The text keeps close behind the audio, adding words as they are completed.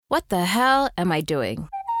What the hell am I doing?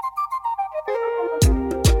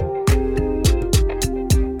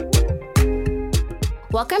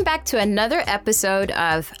 Welcome back to another episode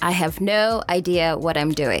of I Have No Idea What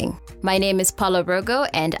I'm Doing. My name is Paula Rogo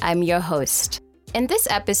and I'm your host. In this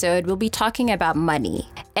episode, we'll be talking about money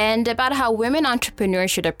and about how women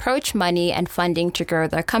entrepreneurs should approach money and funding to grow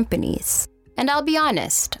their companies. And I'll be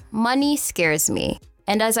honest, money scares me.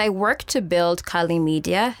 And as I work to build Kali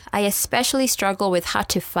Media, I especially struggle with how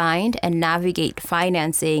to find and navigate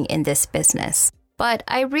financing in this business. But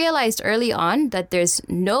I realized early on that there's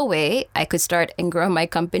no way I could start and grow my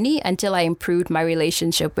company until I improved my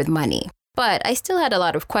relationship with money. But I still had a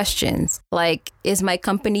lot of questions, like, is my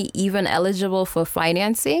company even eligible for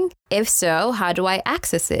financing? If so, how do I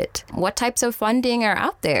access it? What types of funding are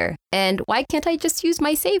out there? And why can't I just use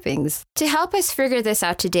my savings? To help us figure this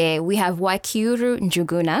out today, we have Wakiuru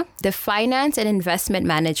Njuguna, the Finance and Investment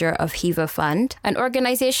Manager of Hiva Fund, an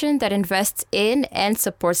organization that invests in and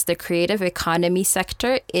supports the creative economy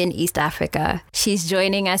sector in East Africa. She's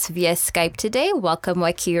joining us via Skype today. Welcome,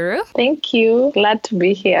 Wakiuru. Thank you. Glad to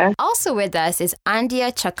be here. Also with us is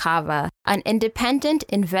Andia Chakava, an independent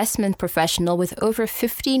investment professional with over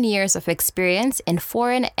 15 years of experience in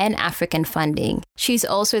foreign and African funding. She's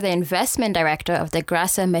also the investment director of the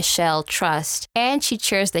Graça Machel Trust, and she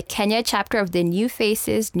chairs the Kenya chapter of the New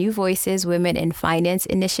Faces, New Voices Women in Finance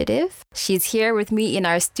initiative. She's here with me in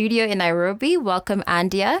our studio in Nairobi. Welcome,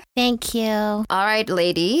 Andia. Thank you. All right,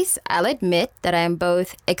 ladies, I'll admit that I'm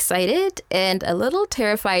both excited and a little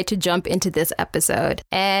terrified to jump into this episode.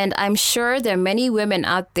 And I'm sure there are many women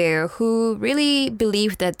out there who really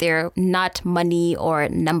believe that they're not money or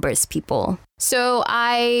numbers people. So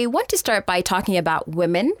I want to start by talking about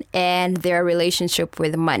women and their relationship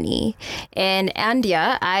with money. And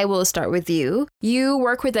Andia, I will start with you. You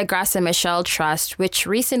work with the Graça Machel Trust, which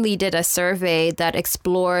recently did a survey that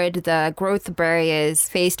explored the growth barriers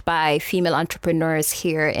faced by female entrepreneurs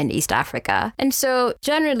here in East Africa. And so,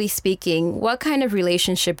 generally speaking, what kind of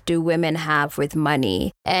relationship do women have with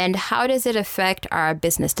money? And how does it affect our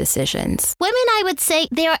business decisions? Women, I would say,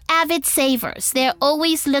 they're avid savers. They're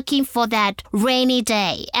always looking for that rainy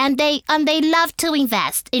day, and they love to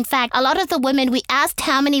invest. In fact, a lot of the women, we asked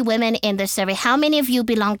how many women in the survey, how many of you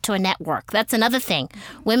belong to a network? That's another thing.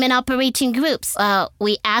 Women operating groups.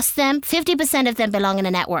 We asked them, 50% of them belong in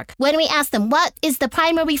a network. When we asked them, what is the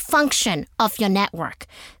primary function of your network?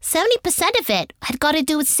 70% of it had got to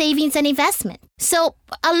do with savings and investment. So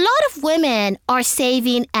a lot of women are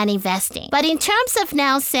saving and investing. But in terms of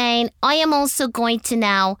now saying, I am also going to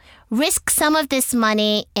now risk some of this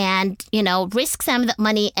money and,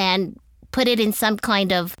 put it in some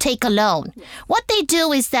kind of take a loan. What they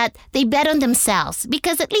do is that they bet on themselves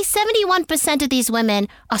because at least 71% of these women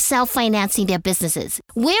are self-financing their businesses.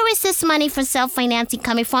 Where is this money for self-financing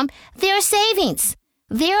coming from? Their savings.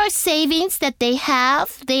 There are savings that they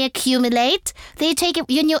have, they accumulate, they take it.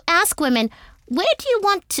 When you ask women, where do you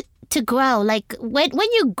want to grow? Like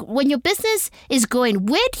when your business is growing,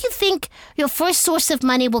 where do you think your first source of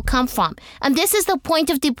money will come from? And this is the point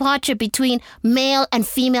of departure between male and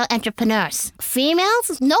female entrepreneurs.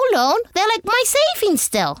 Females, no loan. They're like, my savings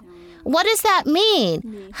still. What does that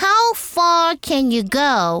mean? How far can you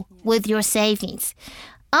go with your savings?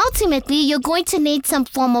 Ultimately, you're going to need some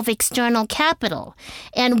form of external capital.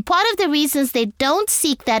 And part of the reasons they don't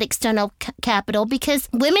seek that external capital, because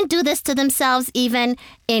women do this to themselves even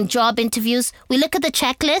in job interviews. We look at the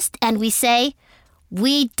checklist and we say,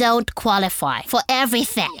 we don't qualify for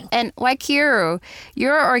everything. And Wakiuru,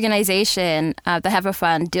 your organization, the Hiva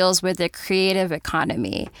Fund, deals with the creative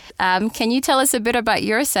economy. Can you tell us a bit about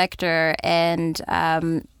your sector and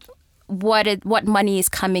what money is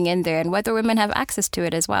coming in there and whether women have access to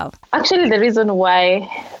it as well? Actually, the reason why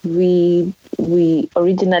we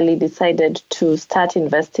originally decided to start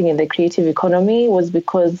investing in the creative economy was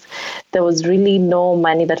because there was really no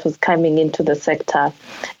money that was coming into the sector.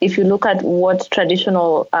 If you look at what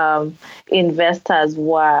traditional investors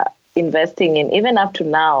were investing in, even up to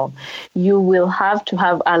now, you will have to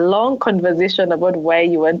have a long conversation about why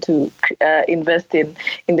you want to invest in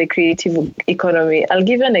the creative economy. I'll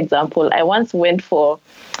give you an example. I once went for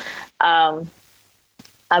a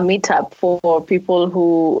meetup for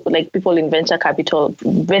people in venture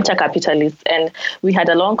capitalists, and we had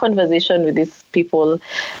a long conversation with these people.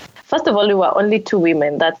 First of all, we were only two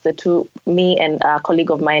women. That's the two, me and a colleague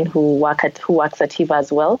of mine who works at Hiva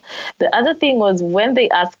as well. The other thing was when they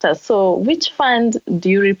asked us, so which fund do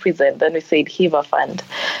you represent? Then we said Hiva Fund.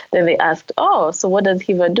 Then they asked, so what does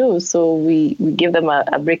Hiva do? So we gave them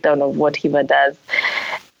a breakdown of what Hiva does.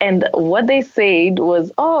 And what they said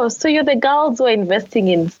was, so you're the girls who are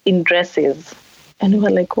investing in dresses. And we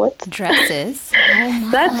were like, what? Dresses.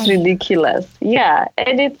 That's ridiculous. Yeah.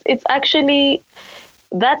 And it's actually,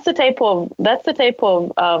 that's the type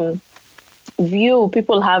of view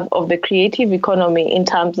people have of the creative economy, in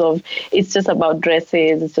terms of it's just about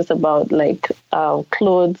dresses, it's just about like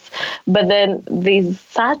clothes. But then there's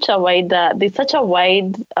such a wide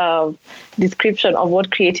description of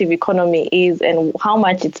what creative economy is and how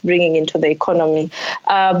much it's bringing into the economy.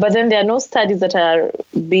 But then there are no studies that are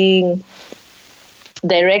being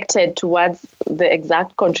directed towards the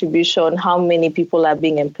exact contribution, how many people are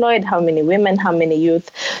being employed, how many women, how many youth.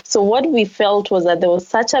 So what we felt was that there was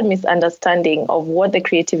such a misunderstanding of what the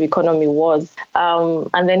creative economy was.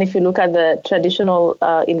 And then if you look at the traditional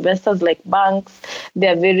investors like banks,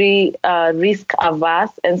 they're very risk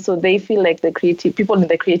averse. And so they feel like the people in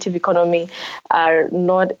the creative economy are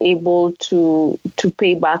not able to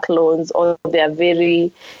pay back loans, or they're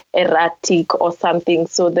very erratic or something,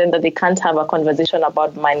 so then that they can't have a conversation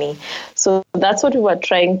about money. So that's what we were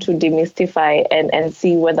trying to demystify and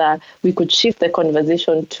see whether we could shift the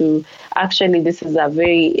conversation to actually this is a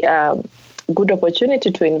very good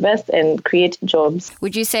opportunity to invest and create jobs.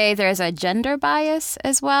 Would you say there's a gender bias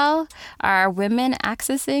as well? Are women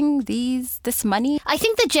accessing this money? I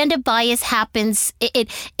think the gender bias happens.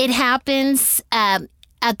 It happens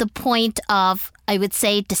at the point of, I would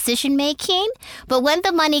say, decision making. But when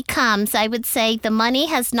the money comes, I would say the money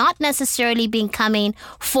has not necessarily been coming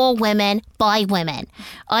for women by women.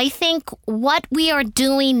 I think what we are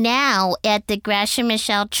doing now at the Gracia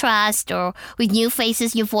Michel Trust, or with New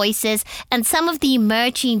Faces, New Voices, and some of the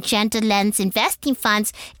emerging gender lens investing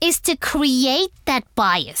funds, is to create that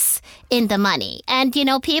bias in the money. And,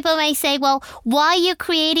 people may say, well, why are you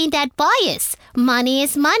creating that bias? Money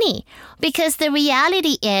is money. Because the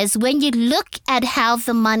reality is, when you look at how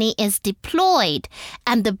the money is deployed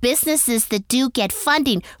and the businesses that do get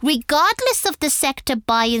funding, regardless of the sector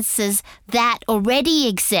biases that already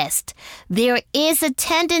exist, there is a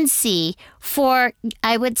tendency for,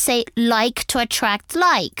 I would say, like to attract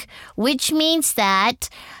like, which means that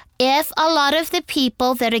if a lot of the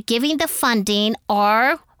people that are giving the funding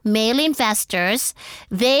are male investors,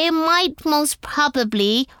 they might most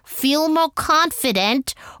probably feel more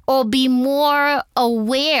confident or be more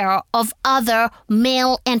aware of other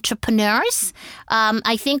male entrepreneurs.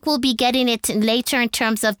 I think we'll be getting it later in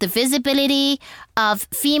terms of the visibility of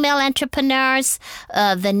female entrepreneurs,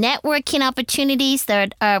 the networking opportunities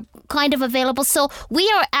that are kind of available. So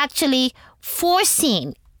we are actually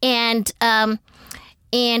forcing and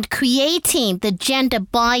creating the gender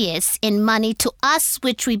bias in money to us,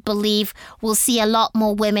 which we believe will see a lot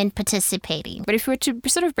more women participating. But if we were to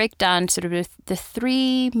sort of break down sort of the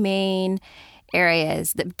three main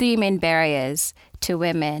areas, the three main barriers to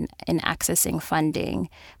women in accessing funding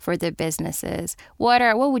for their businesses, what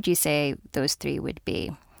would you say those three would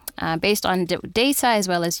be? Based on data as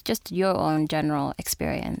well as just your own general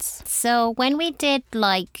experience. So when we did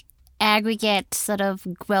aggregate sort of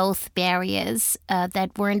growth barriers that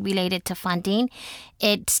weren't related to funding,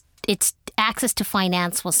 it's access to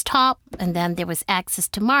finance was top, and then there was access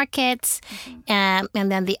to markets, and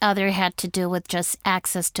then the other had to do with just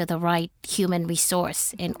access to the right human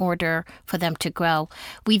resource in order for them to grow.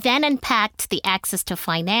 We then unpacked the access to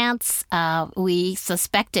finance. We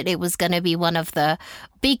suspected it was going to be one of the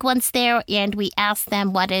big ones there, and we asked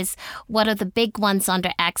them what are the big ones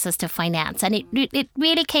under access to finance, and it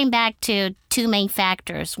really came back to two main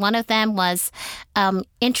factors. One of them was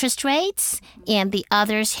interest rates, and the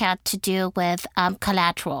others had to do with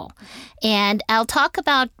collateral. And I'll talk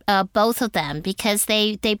about both of them because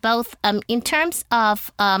they both, in terms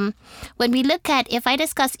of when we look at, if I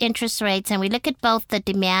discuss interest rates and we look at both the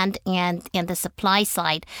demand and the supply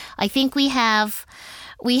side, I think we have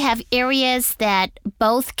areas that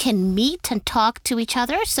both can meet and talk to each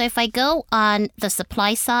other. So if I go on the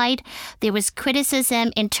supply side, there was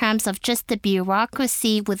criticism in terms of just the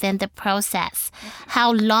bureaucracy within the process,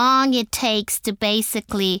 how long it takes to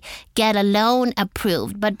basically get a loan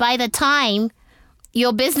approved. But by the time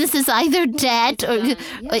your business is either dead or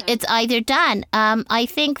it's either done. I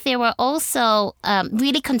think there were also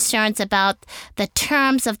really concerns about the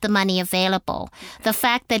terms of the money available. The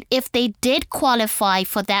fact that if they did qualify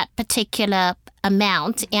for that particular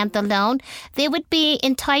amount and the loan, they would be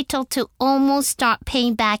entitled to almost start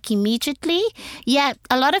paying back immediately. Yet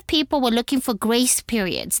a lot of people were looking for grace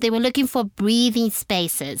periods. They were looking for breathing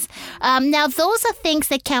spaces. Now, those are things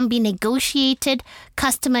that can be negotiated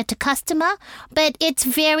customer to customer, but it's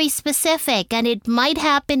very specific and it might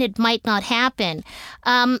happen, it might not happen.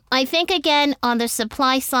 I think, again, on the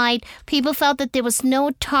supply side, people felt that there was no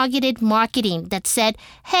targeted marketing that said,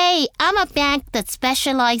 hey, I'm a bank that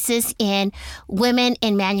specializes in women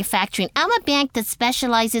in manufacturing. I'm a bank that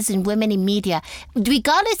specializes in women in media.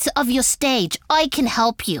 Regardless of your stage, I can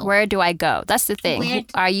help you. Where do I go? That's the thing.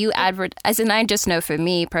 Are you as in, I just know for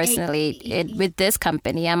me personally, with this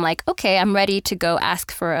company, I'm like, okay, I'm ready to go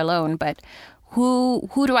ask for a loan, but who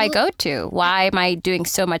do I go to? Why am I doing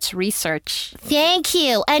so much research? Thank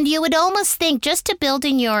you. And you would almost think, just to build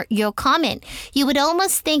in your comment, you would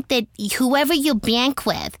almost think that whoever you bank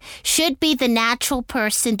with should be the natural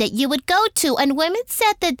person that you would go to. And women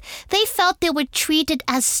said that they felt they were treated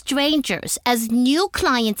as strangers, as new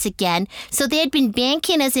clients again. So they had been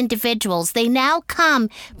banking as individuals. They now come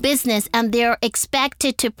business, and they're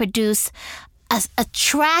expected to produce a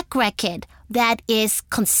track record that is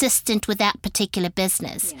consistent with that particular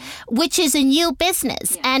business, which is a new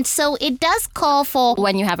business. And so it does call for...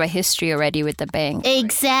 When you have a history already with the bank.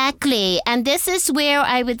 Exactly. And this is where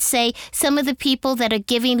I would say some of the people that are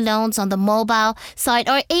giving loans on the mobile side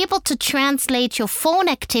are able to translate your phone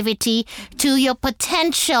activity to your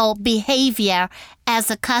potential behavior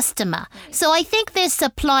as a customer. So I think there's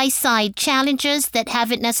supply side challenges that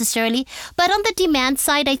haven't necessarily, but on the demand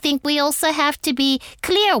side, I think we also have to be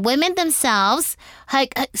clear. Women themselves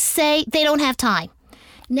say they don't have time.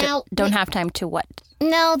 Now, don't have time to what?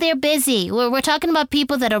 No, they're busy. We're talking about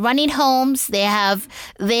people that are running homes. They have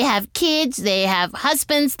kids. They have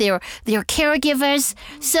husbands. They're caregivers.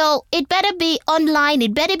 So it better be online.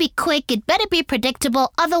 It better be quick. It better be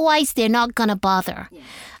predictable. Otherwise, they're not going to bother.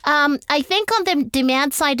 I think on the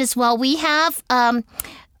demand side as well, we have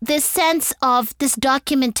this sense of this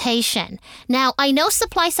documentation. Now, I know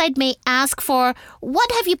supply side may ask for,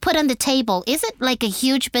 what have you put on the table? Is it like a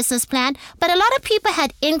huge business plan? But a lot of people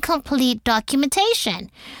had incomplete documentation.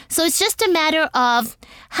 So it's just a matter of,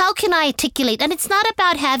 how can I articulate? And it's not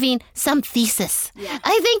about having some thesis. Yeah.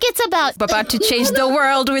 I think it's about to change the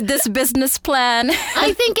world with this business plan.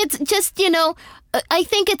 I think it's just, I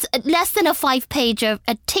think it's less than a 5-page of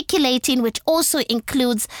articulating, which also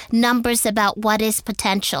includes numbers about what is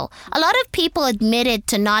potential. A lot of people admitted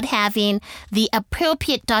to not having the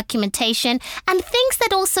appropriate documentation and things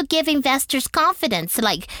that also give investors confidence,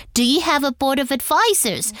 like, do you have a board of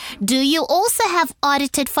advisors? Do you also have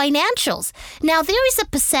audited financials? Now, there is a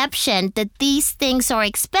perception that these things are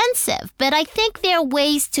expensive, but I think there are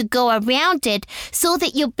ways to go around it so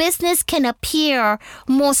that your business can appear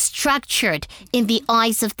more structured in the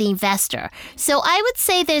eyes of the investor. So I would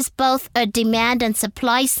say there's both a demand and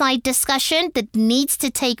supply side discussion that needs to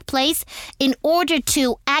take place in order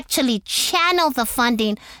to actually channel the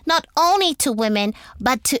funding not only to women,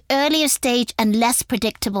 but to earlier stage and less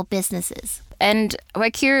predictable businesses. And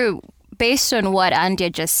Wakiru, based on what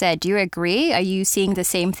Andya just said, do you agree? Are you seeing the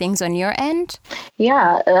same things on your end?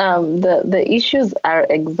 Yeah, the issues are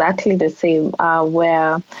exactly the same,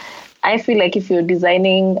 where I feel like if you're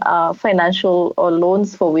designing financial or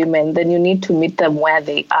loans for women, then you need to meet them where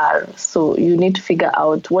they are. So you need to figure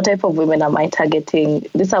out, what type of women am I targeting?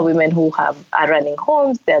 These are women who are running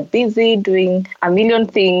homes, they're busy doing a million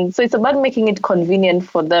things. So it's about making it convenient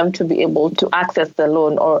for them to be able to access the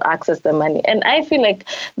loan or access the money. And I feel like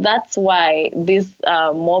that's why these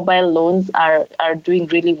mobile loans are doing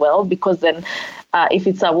really well, because then if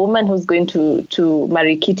it's a woman who's going to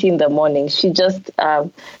marry Kitty in the morning, she just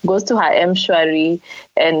goes to her M-Shwari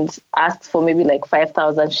and asks for maybe like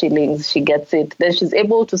 5,000 shillings. She gets it. Then she's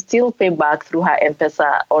able to still pay back through her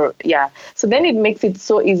M-Pesa So then it makes it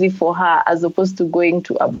so easy for her, as opposed to going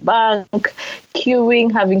to a bank,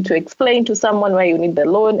 queuing, having to explain to someone why you need the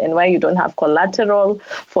loan and why you don't have collateral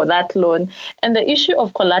for that loan. And the issue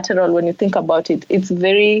of collateral, when you think about it, it's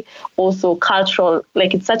very also cultural,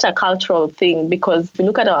 like it's such a cultural thing, because if you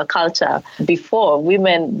look at our culture, before,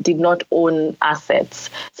 women did not own assets.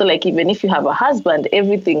 So like even if you have a husband,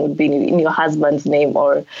 everything would be in your husband's name,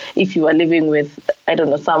 or if you are living with, I don't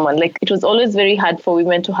know, someone, like it was always very hard for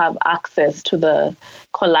women to have access to the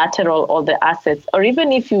collateral or the assets, or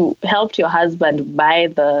even if you helped your husband buy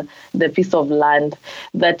the piece of land,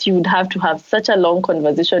 that you would have to have such a long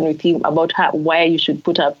conversation with him about why you should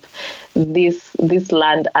put up this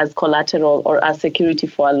land as collateral or as security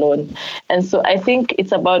for a loan. And so I think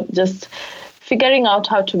it's about just figuring out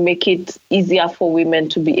how to make it easier for women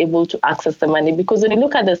to be able to access the money. Because when you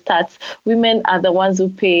look at the stats, women are the ones who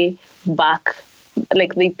pay back.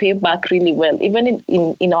 Like they pay back really well, even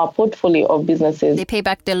in our portfolio of businesses. They pay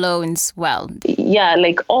back the loans well. Yeah,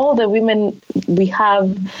 like all the women we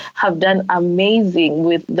have done amazing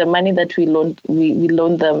with the money that we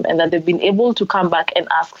loan them, and that they've been able to come back and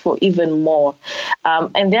ask for even more.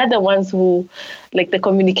 And they're the ones who, like, the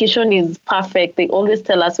communication is perfect. They always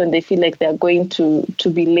tell us when they feel like they're going to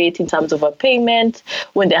be late in terms of a payment.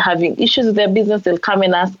 When they're having issues with their business, they'll come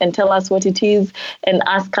and ask and tell us what it is and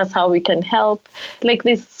ask us how we can help. Like,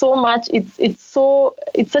 there's so much. It's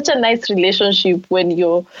such a nice relationship when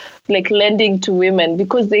you're like lending to women,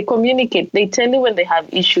 because they communicate. They tell you when they have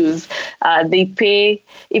issues. They pay,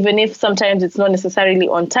 even if sometimes it's not necessarily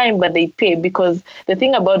on time, but they pay, because the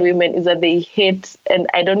thing about women is that they hate, and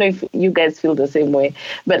I don't know if you guys feel the same way,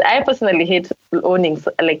 but I personally hate owing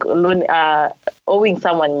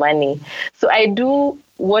someone money. So I do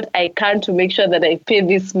what I can to make sure that I pay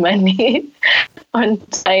this money on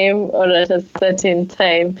time or at a certain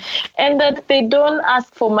time, and that they don't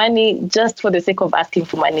ask for money just for the sake of asking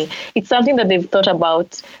for money. It's something that they've thought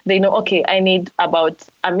about. They know, okay, I need about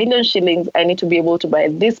 1 million shillings. I need to be able to buy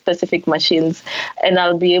these specific machines, and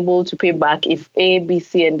I'll be able to pay back if A, B,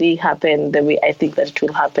 C, and D happen the way I think that it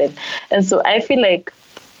will happen. And so I feel like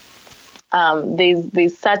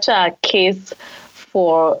there's such a case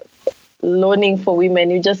for loaning for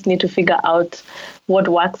women. You just need to figure out what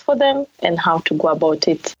works for them and how to go about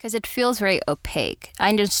it. Because it feels very opaque.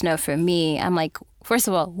 I just know for me, I'm like, first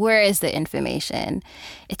of all, where is the information?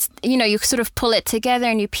 It's, you sort of pull it together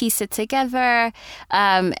and you piece it together.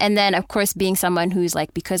 And then, of course, being someone who's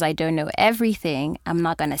like, because I don't know everything, I'm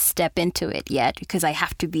not going to step into it yet because I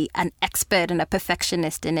have to be an expert and a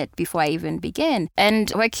perfectionist in it before I even begin. And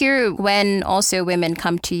Wakiru, when also women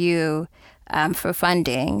come to you for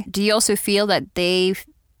funding, do you also feel that they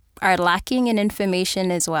are lacking in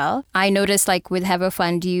information as well? I noticed, like with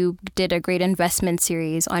HevaFund, you did a great investment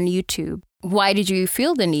series on YouTube. Why did you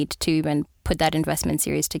feel the need to even put that investment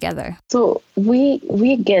series together? So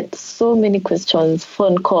we get so many questions,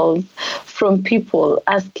 phone calls from people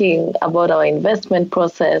asking about our investment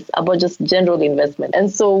process, about just general investment.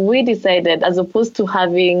 And so we decided, as opposed to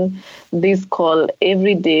having this call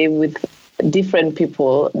every day with different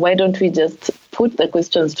people, why don't we just put the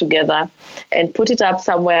questions together and put it up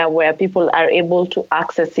somewhere where people are able to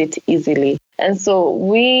access it easily? And so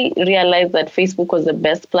we realized that Facebook was the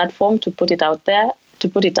best platform to put it out there, to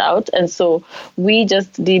put it out. And so we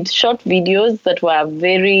just did short videos that were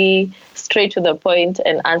very straight to the point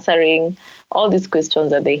and answering all these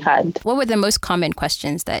questions that they had. What were the most common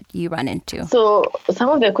questions that you run into? So some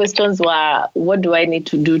of the questions were, what do I need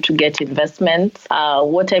to do to get investments?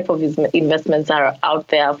 What type of investments are out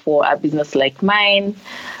there for a business like mine?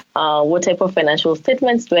 What type of financial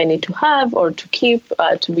statements do I need to have or to keep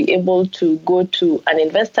to be able to go to an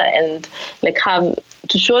investor and have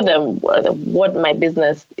to show them what my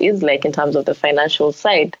business is like in terms of the financial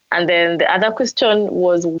side? And then the other question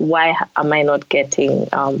was, why am I not getting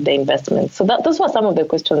the investments? So those were some of the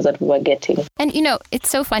questions that we were getting. And, it's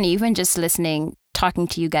so funny, even just listening, talking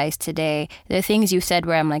to you guys today, the things you said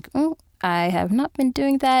where I'm like, I have not been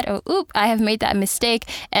doing that, or I have made that mistake.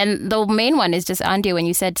 And the main one is just, Andia, when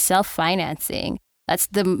you said self-financing. That's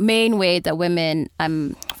the main way that women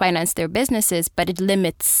finance their businesses, but it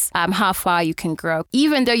limits how far you can grow.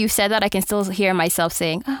 Even though you said that, I can still hear myself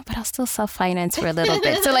saying, but I'll still self-finance for a little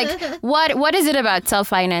bit. So what is it about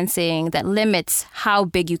self-financing that limits how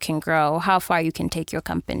big you can grow, how far you can take your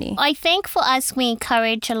company? I think for us, we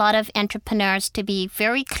encourage a lot of entrepreneurs to be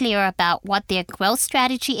very clear about what their growth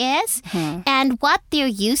strategy is and what their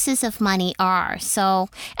uses of money are. So,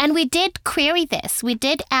 and we did query this. We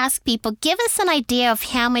did ask people, give us an idea of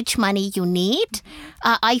how much money you need.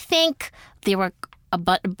 I think there were a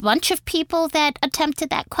bunch of people that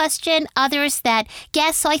attempted that question, others that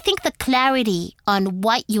guessed. So I think the clarity on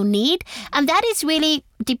what you need, and that is really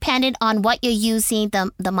dependent on what you're using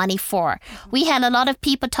the money for. We had a lot of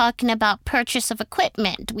people talking about purchase of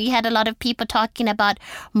equipment. We had a lot of people talking about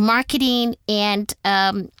marketing and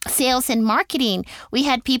sales and marketing. We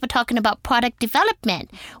had people talking about product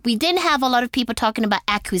development. We didn't have a lot of people talking about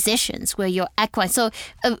acquisitions, where you're acquiring. So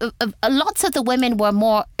lots of the women were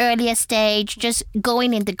more earlier stage, just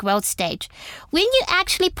going in the growth stage. When you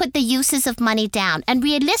actually put the uses of money down, and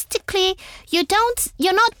realistically, you're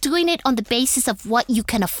not doing it on the basis of what you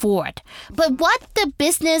can afford, but what the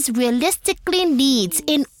business realistically needs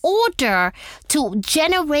in order to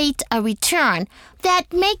generate a return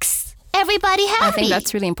that makes everybody happy. I think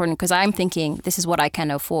that's really important because I'm thinking this is what I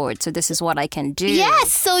can afford, so this is what I can do.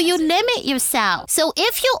 Yes, so you limit yourself. So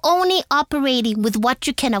if you're only operating with what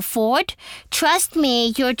you can afford, trust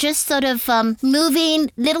me, you're just sort of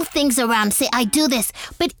moving little things around. Say, I do this.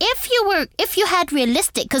 But if you had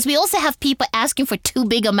realistic, because we also have people asking for too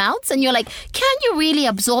big amounts, and you're like, can you really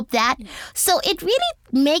absorb that? So it really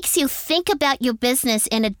makes you think about your business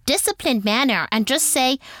in a disciplined manner and just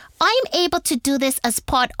say, I'm able to do this as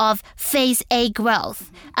part of phase A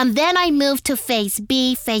growth. And then I move to phase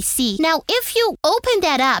B, phase C. Now, if you open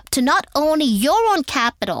that up to not only your own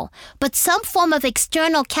capital, but some form of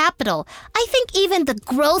external capital, I think even the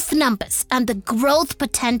growth numbers and the growth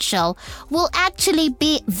potential will actually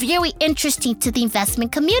be very interesting to the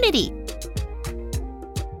investment community.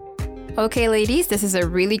 Okay, ladies, this is a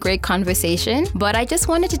really great conversation, but I just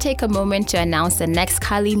wanted to take a moment to announce the next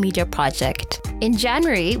Kali Media project. In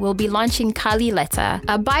January, we'll be launching Kali Letter,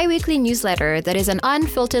 a bi-weekly newsletter that is an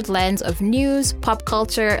unfiltered lens of news, pop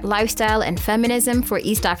culture, lifestyle, and feminism for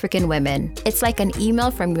East African women. It's like an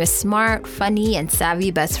email from your smart, funny, and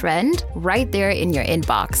savvy best friend right there in your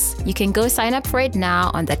inbox. You can go sign up for it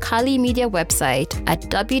now on the Kali Media website at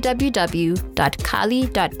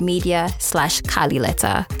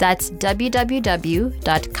www.kali.media/KaliLetter. That's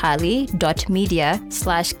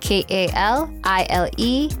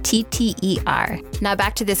www.kali.media/KALILETTER. Now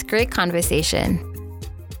back to this great conversation.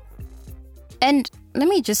 And let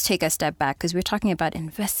me just take a step back because we're talking about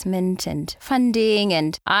investment and funding,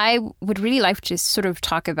 and I would really like to sort of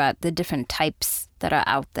talk about the different types that are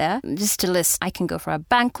out there. Just to list, I can go for a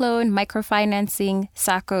bank loan, microfinancing,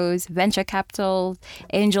 SACCOs, venture capital,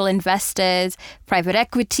 angel investors, private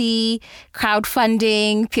equity,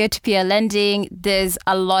 crowdfunding, peer-to-peer lending. There's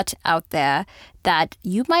a lot out there that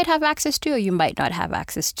you might have access to or you might not have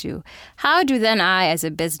access to. How do then I, as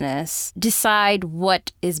a business, decide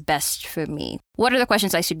what is best for me? What are the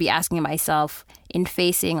questions I should be asking myself in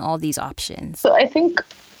facing all these options? So I think,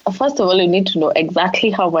 first of all, you need to know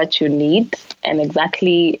exactly how much you need and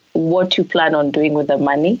exactly what you plan on doing with the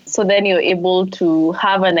money. So then you're able to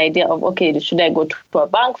have an idea of, okay, should I go to a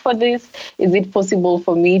bank for this? Is it possible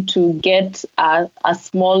for me to get a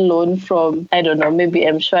small loan from, I don't know, maybe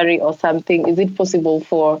M-Shwari or something? Is it possible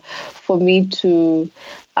for me to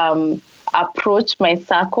approach my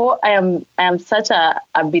SACCO? I am such a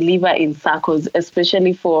believer in SACCOs,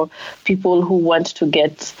 especially for people who want to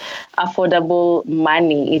get affordable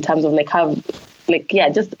money in terms of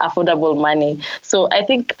just affordable money. So I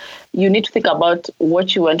think you need to think about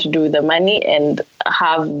what you want to do with the money and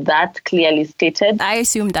have that clearly stated. I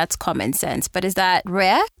assume that's common sense, but is that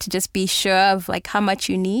rare to just be sure of how much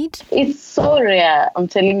you need? It's so rare. I'm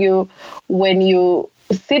telling you, when you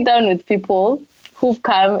sit down with people who've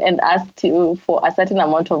come and asked you for a certain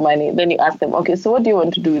amount of money, then you ask them, okay, so what do you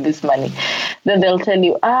want to do with this money? Then they'll tell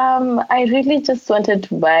you, I really just wanted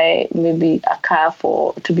to buy maybe a car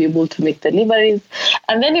to be able to make deliveries.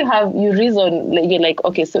 And then you reason, you're like,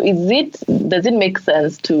 okay, so does it make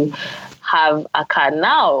sense to have a car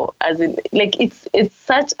now? As in, it's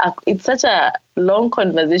such a long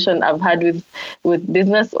conversation I've had with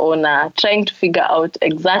business owner trying to figure out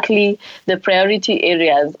exactly the priority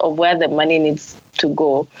areas of where the money needs to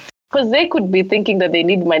go. Because they could be thinking that they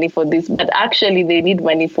need money for this, but actually they need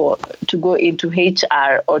money to go into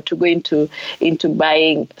HR or to go into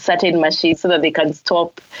buying certain machines so that they can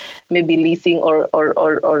stop maybe leasing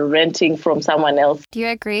or renting from someone else. Do you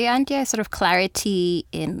agree, Andia? Sort of clarity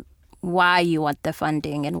in why you want the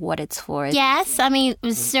funding and what it's for. Yes, I mean,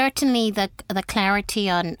 certainly the clarity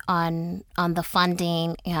on the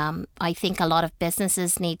funding. I think a lot of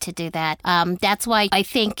businesses need to do that. That's why I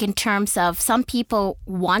think in terms of some people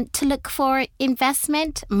want to look for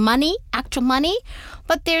investment, money, actual money,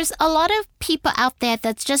 but there's a lot of people out there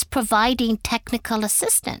that's just providing technical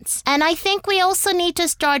assistance. And I think we also need to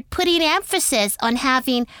start putting emphasis on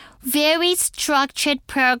having very structured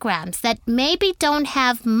programs that maybe don't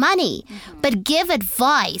have money, but give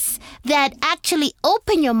advice that actually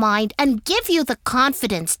open your mind and give you the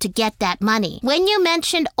confidence to get that money. When you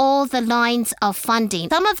mentioned all the lines of funding,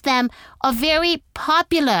 some of them are very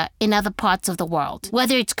popular in other parts of the world,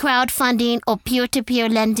 whether it's crowdfunding or peer-to-peer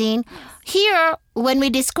lending. Here, when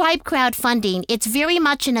we describe crowdfunding, it's very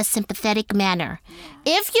much in a sympathetic manner.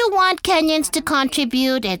 If you want Kenyans to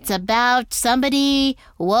contribute, it's about somebody,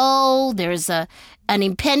 there's an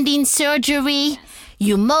impending surgery,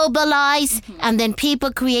 you mobilize, and then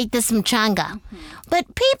people create this mchanga.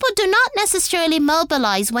 But people do not necessarily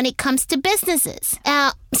mobilize when it comes to businesses.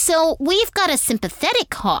 So we've got a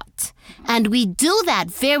sympathetic heart, and we do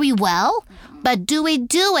that very well. But do we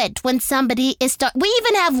do it when somebody is we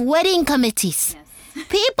even have wedding committees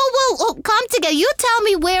People will come together. You tell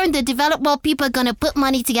me where in the developed world people are going to put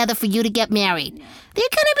money together for you to get married.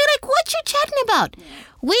 They're going to be like, what you chatting about?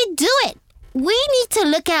 We do it. We need to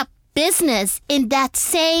look at business in that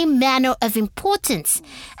same manner of importance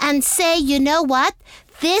and say, you know what?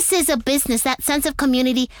 This is a business, that sense of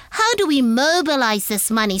community. How do we mobilize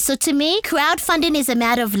this money? So to me, crowdfunding is a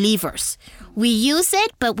matter of levers. We use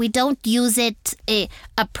it, but we don't use it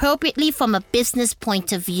appropriately from a business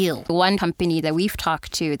point of view. One company that we've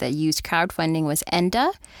talked to that used crowdfunding was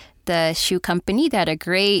Enda, the shoe company. That had a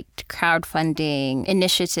great crowdfunding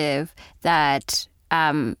initiative that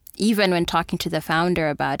even when talking to the founder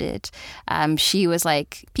about it, she was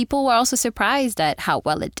like, people were also surprised at how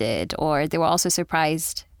well it did, or they were also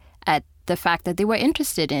surprised at the fact that they were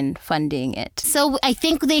interested in funding it. So I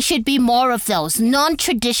think there should be more of those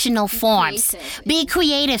non-traditional forms. Be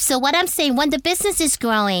creative. So what I'm saying, when the business is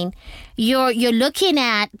growing, you're looking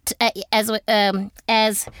at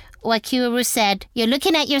as Wakiru said, you're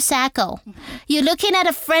looking at your SACCO. You're looking at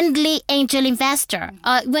a friendly angel investor.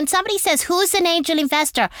 When somebody says, who's an angel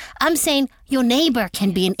investor? I'm saying your neighbor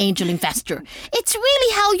can be an angel investor. It's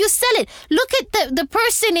really how you sell it. Look at the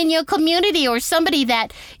person in your community or somebody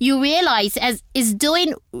that you realize is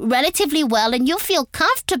doing relatively well and you feel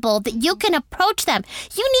comfortable that you can approach them.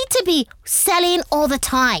 You need to be selling all the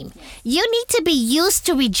time. You need to be used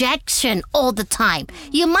to rejection all the time.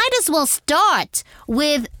 You might as well start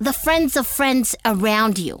with the friends of friends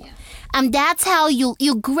around you. And that's how you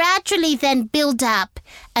gradually then build up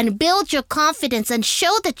and build your confidence and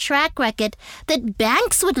show the track record that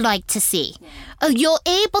banks would like to see. You're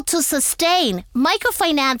able to sustain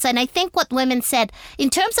microfinance. And I think what women said, in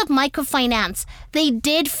terms of microfinance, they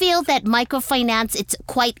did feel that microfinance, it's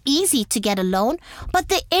quite easy to get a loan, but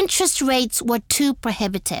the interest rates were too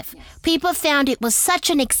prohibitive. People found it was such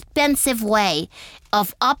an expensive way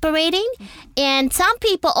of operating, and some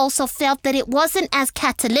people also felt that it wasn't as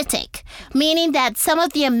catalytic, meaning that some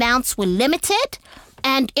of the amounts were limited,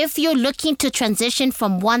 and if you're looking to transition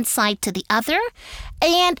from one side to the other,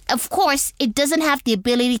 and of course, it doesn't have the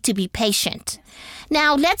ability to be patient.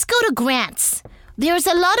 Now, let's go to grants. There's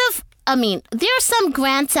a lot of there are some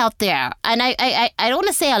grants out there, and I don't want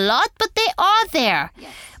to say a lot, but they are there.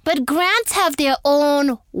 Yes. But grants have their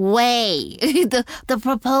own way, the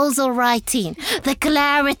proposal writing, the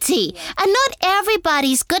clarity. And not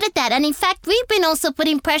everybody's good at that. And in fact, we've been also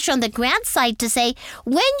putting pressure on the grant side to say,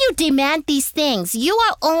 when you demand these things, you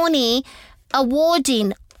are only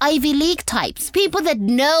awarding Ivy League types, people that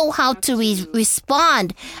know how to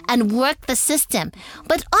respond and work the system.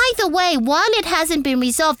 But either way, while it hasn't been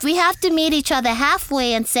resolved, we have to meet each other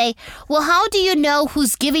halfway and say, well, how do you know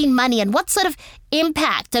who's giving money and what sort of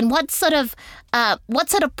impact and what sort of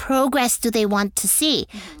progress do they want to see?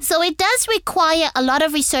 Mm-hmm. So it does require a lot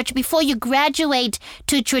of research before you graduate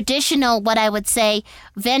to traditional, what I would say,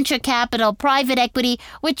 venture capital, private equity,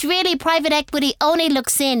 which really private equity only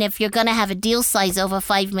looks in if you're going to have a deal size over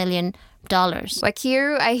 $5 million.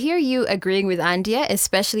 Wakiru, I hear you agreeing with Andia,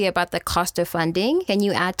 especially about the cost of funding. Can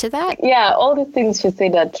you add to that? Yeah, all the things she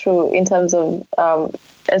said are true in terms of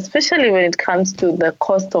especially when it comes to the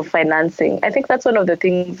cost of financing. I think that's one of the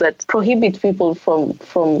things that prohibit people from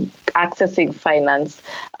accessing finance,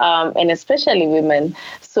 and especially women.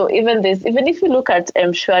 So even if you look at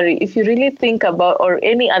M-Shwari, if you really think about, or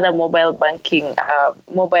any other mobile banking,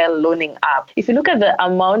 mobile loaning app, if you look at the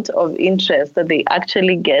amount of interest that they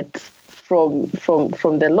actually get from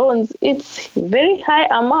the loans, it's very high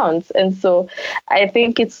amounts. And so I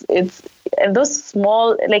think it's and those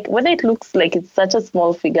small, like whether it looks like it's such a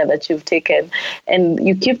small figure that you've taken and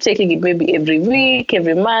you keep taking it maybe every week,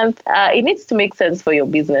 every month, it needs to make sense for your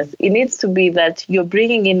business. It needs to be that you're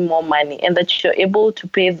bringing in more money and that you're able to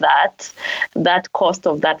pay that cost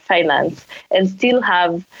of that finance and still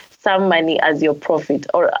have some money as your profit,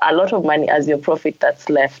 or a lot of money as your profit that's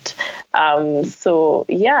left. So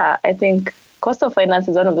yeah, I think cost of finance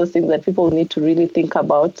is one of those things that people need to really think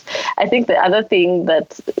about. I think the other thing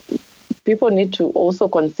that people need to also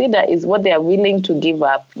consider is what they are willing to give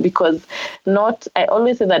up, because I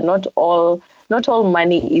always say that not all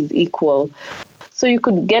money is equal. So you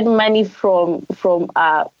could get money from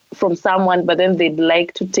someone, but then they'd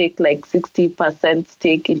like to take like 60%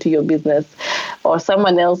 stake into your business, or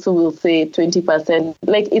someone else who will say 20%.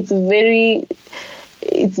 Like it's very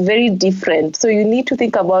it's very different. So you need to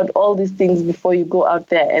think about all these things before you go out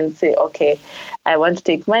there and say, okay, I want to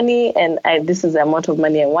take money and this is the amount of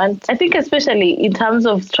money I want. I think especially in terms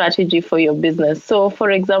of strategy for your business. So for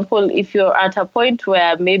example, if you're at a point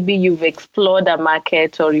where maybe you've explored a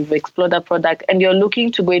market or you've explored a product and you're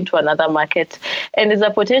looking to go into another market, and there's a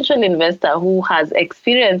potential investor who has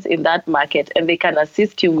experience in that market and they can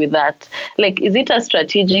assist you with that. Like, is it a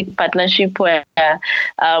strategic partnership where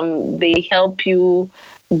they help you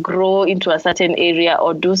grow into a certain area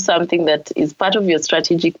or do something that is part of your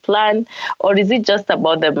strategic plan? Or is it just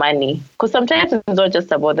about the money? Because sometimes it's not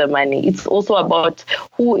just about the money. It's also about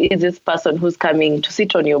who is this person who's coming to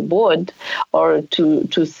sit on your board or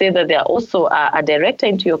to say that they're also a director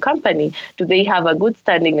into your company. Do they have a good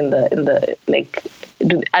standing in the like,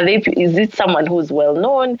 is it someone who's well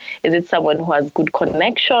known? Is it someone who has good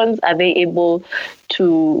connections? Are they able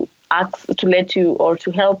to let you or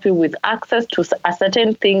to help you with access to a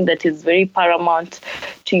certain thing that is very paramount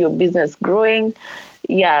to your business growing?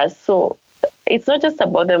 Yeah, so it's not just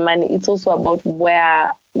about the money, it's also about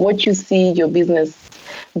what you see your business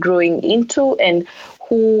growing into and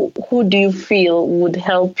who do you feel would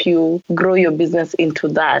help you grow your business into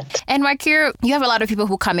that? And Markir, you have a lot of people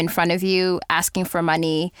who come in front of you asking for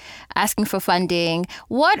money, asking for funding.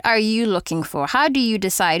 What are you looking for? How do you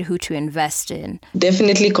decide who to invest in?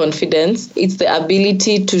 Definitely confidence. It's the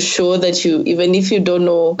ability to show that you, even if you don't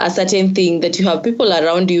know a certain thing, that you have people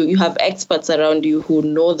around you, you have experts around you who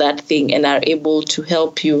know that thing and are able to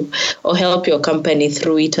help you or help your company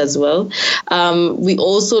through it as well. We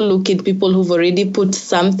also look at people who've already put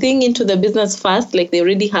something into the business first, like they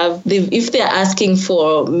already have, if they're asking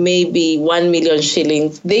for maybe 1 million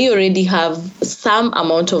shillings, they already have some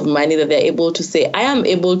amount of money that they're able to say, I am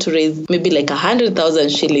able to raise maybe like 100,000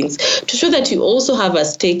 shillings to show that you also have a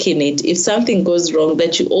stake in it. If something goes wrong,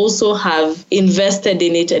 that you also have invested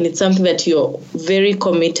in it and it's something that you're very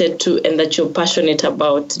committed to and that you're passionate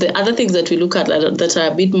about. The other things that we look at that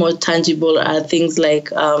are a bit more tangible are things like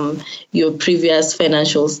your previous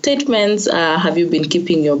financial statements. Have you been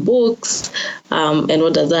keeping your books? And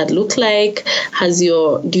what does that look like?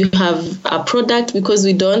 Do you have a product? Because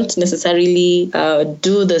we don't necessarily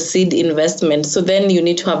do the seed investment. So then you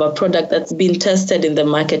need to have a product that's been tested in the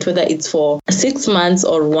market, whether it's for 6 months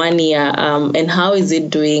or 1 year, and how is it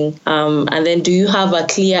doing? And then do you have a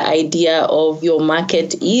clear idea of your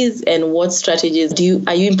market is and what strategies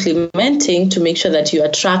are you implementing to make sure that you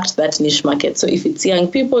attract that niche market? So if it's young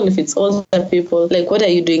people, if it's older people, like what are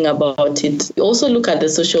you doing about it? You also look at the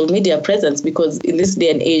social media presence, because in this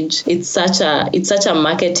day and age, it's such a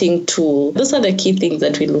marketing tool. Those are the key things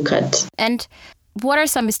that we look at. And what are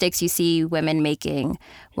some mistakes you see women making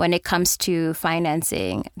when it comes to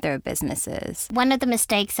financing their businesses? One of the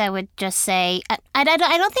mistakes I would just say, I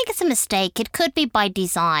don't think it's a mistake. It could be by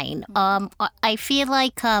design. I feel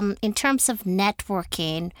like in terms of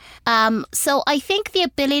networking, so I think the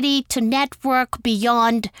ability to network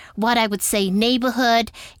beyond what I would say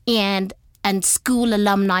neighborhood and school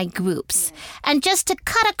alumni groups. And just to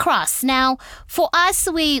cut across. Now, for us,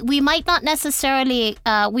 we might not necessarily,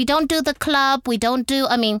 we don't do the club, we don't do,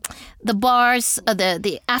 the bars,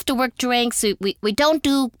 the after-work drinks, we don't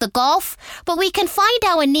do the golf, but we can find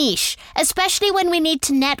our niche, especially when we need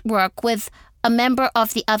to network with a member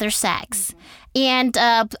of the other sex. And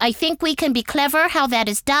I think we can be clever how that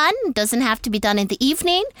is done. It doesn't have to be done in the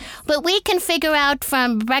evening, but we can figure out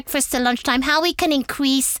from breakfast to lunchtime how we can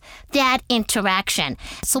increase that interaction.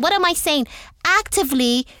 So what am I saying?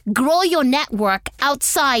 Actively grow your network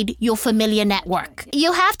outside your familiar network.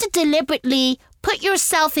 You have to deliberately put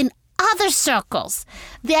yourself in other circles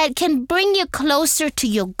that can bring you closer to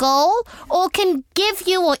your goal or can give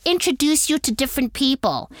you or introduce you to different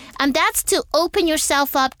people. And that's to open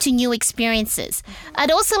yourself up to new experiences. I'd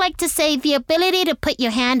also like to say the ability to put your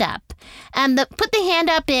hand up. And put the hand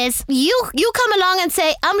up is you come along and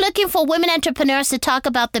say, I'm looking for women entrepreneurs to talk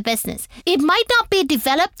about the business. It might not be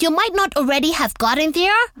developed. You might not already have gotten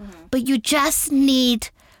there, but you just need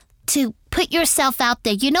to put yourself out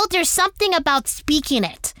there. There's something about speaking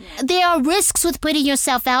it. Yeah. There are risks with putting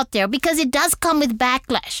yourself out there because it does come with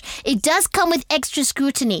backlash. It does come with extra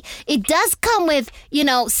scrutiny. It does come with,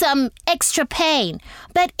 some extra pain.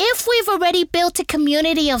 But if we've already built a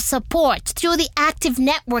community of support through the active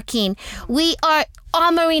networking, we are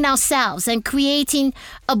armoring ourselves and creating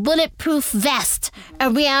a bulletproof vest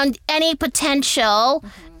around any potential,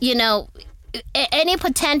 any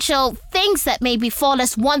potential things that may befall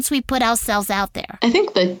us once we put ourselves out there? I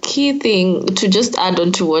think the key thing, to just add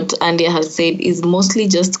on to what Andia has said, is mostly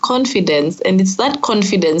just confidence. And it's that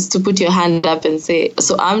confidence to put your hand up and say,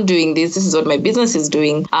 so I'm doing this is what my business is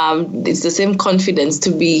doing. It's the same confidence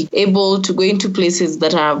to be able to go into places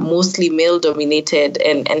that are mostly male dominated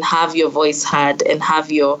and have your voice heard and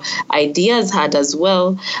have your ideas heard as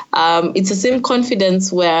well. It's the same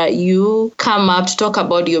confidence where you come up to talk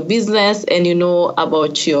about your business and you know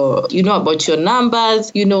about your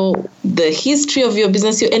numbers, the history of your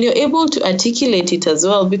business, and you're able to articulate it as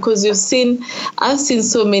well, because I've seen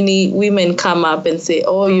so many women come up and say,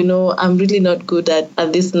 I'm really not good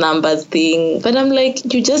at this numbers thing. But I'm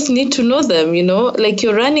like, you just need to know them, like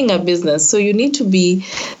you're running a business. So you need to be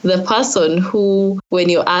the person who, when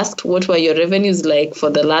you're asked what were your revenues like for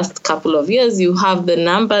the last couple of years, you have the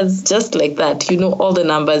numbers just like that. You know all the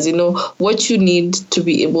numbers, what you need to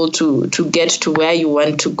be able to get to where you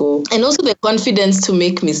want to go. And also the confidence to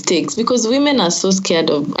make mistakes, because women are so scared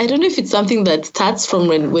of, I don't know if it's something that starts from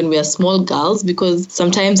when we are small girls, because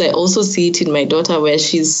sometimes I also see it in my daughter where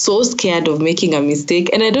she's so scared of making a mistake.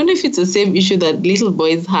 And I don't know if it's the same issue that little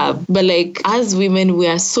boys have, but like as women, we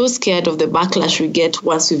are so scared of the backlash we get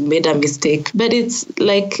once we've made a mistake. But it's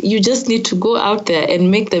like, you just need to go out there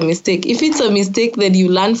and make the mistake. If it's a mistake, then you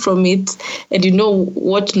learn from it and you know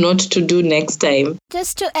what not to do next time.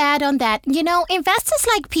 Just to add on that, investors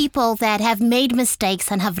like people that have made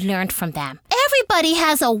mistakes and have learned from them. Everybody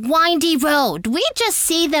has a windy road. We just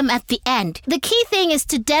see them at the end. The key thing is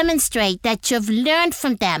to demonstrate that you've learned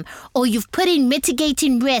from them, or you've put in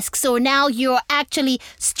mitigating risks, or now you're actually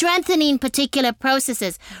strengthening particular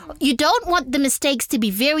processes. You don't want the mistakes to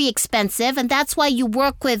be very expensive, and that's why you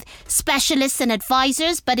work with specialists and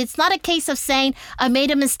advisors, but it's not a case of saying, I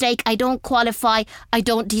made a mistake, I don't qualify, I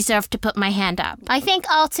don't deserve to put my hand up. I think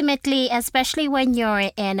ultimately, especially when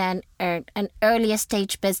you're in an earlier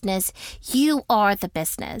stage business, you are the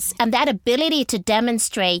business. And that ability to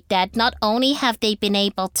demonstrate that not only have they been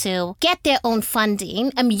able to get their own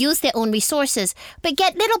funding and use their own resources, but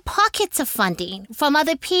get little pockets of funding from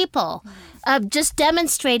other people. Just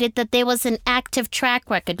demonstrated that there was an active track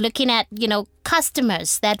record, looking at,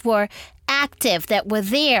 customers that were active, that were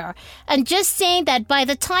there. And just saying that by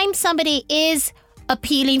the time somebody is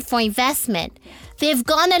appealing for investment, they've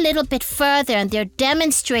gone a little bit further and they're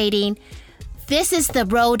demonstrating, this is the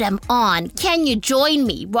road I'm on. Can you join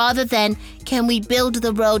me? Rather than, can we build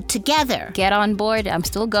the road together? Get on board. I'm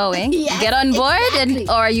still going. Yes, get on board, exactly.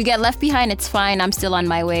 or you get left behind. It's fine. I'm still on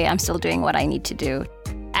my way. I'm still doing what I need to do.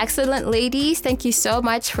 Excellent, ladies. Thank you so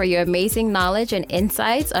much for your amazing knowledge and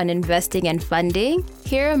insights on investing and funding.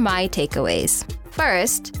 Here are my takeaways.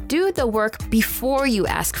 First, do the work before you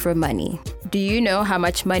ask for money. Do you know how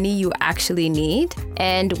much money you actually need?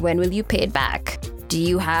 And when will you pay it back? Do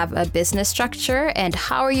you have a business structure? And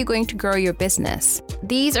how are you going to grow your business?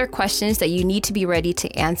 These are questions that you need to be ready to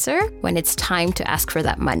answer when it's time to ask for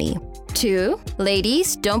that money. 2,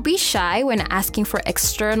 ladies, don't be shy when asking for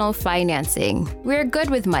external financing. We're good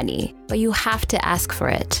with money, but you have to ask for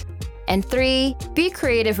it. And 3, be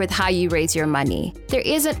creative with how you raise your money. There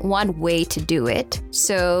isn't one way to do it,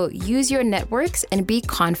 so use your networks and be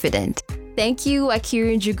confident. Thank you,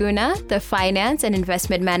 Akiru Njuguna, the Finance and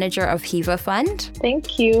Investment Manager of Hiva Fund.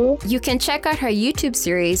 Thank you. You can check out her YouTube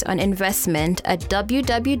series on investment at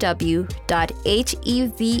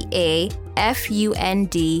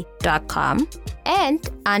www.hevafund.com. And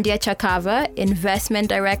Andia Chakava, Investment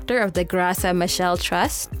Director of the Graça Machel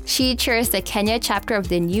Trust. She chairs the Kenya chapter of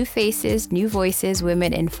the New Faces, New Voices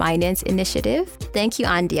Women in Finance Initiative. Thank you,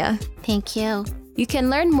 Andia. Thank you. You can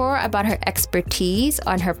learn more about her expertise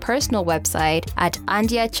on her personal website at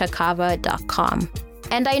andiachakava.com.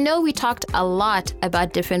 And I know we talked a lot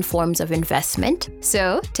about different forms of investment.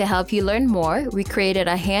 So, to help you learn more, we created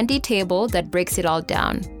a handy table that breaks it all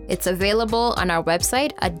down. It's available on our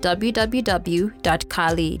website at www.kali.media.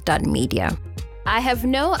 I Have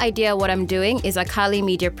No Idea What I'm Doing is a Kali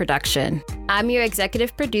Media production. I'm your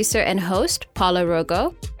executive producer and host, Paula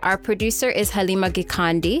Rogo. Our producer is Halima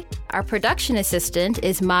Gikandi. Our production assistant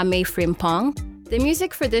is Mame Frimpong. The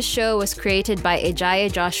music for this show was created by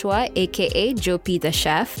Ejaya Joshua, aka Jopi the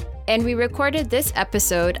Chef. And we recorded this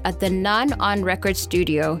episode at the None on Record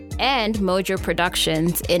Studio and Mojo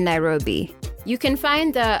Productions in Nairobi. You can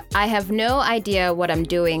find the I Have No Idea What I'm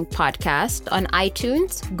Doing podcast on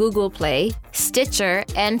iTunes, Google Play, Stitcher,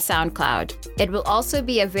 and SoundCloud. It will also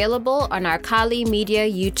be available on our Kali Media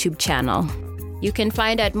YouTube channel. You can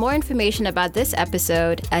find out more information about this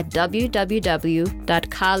episode at www.kali.media.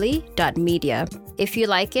 If you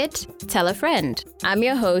like it, tell a friend. I'm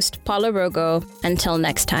your host, Paula Rogo. Until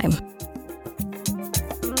next time.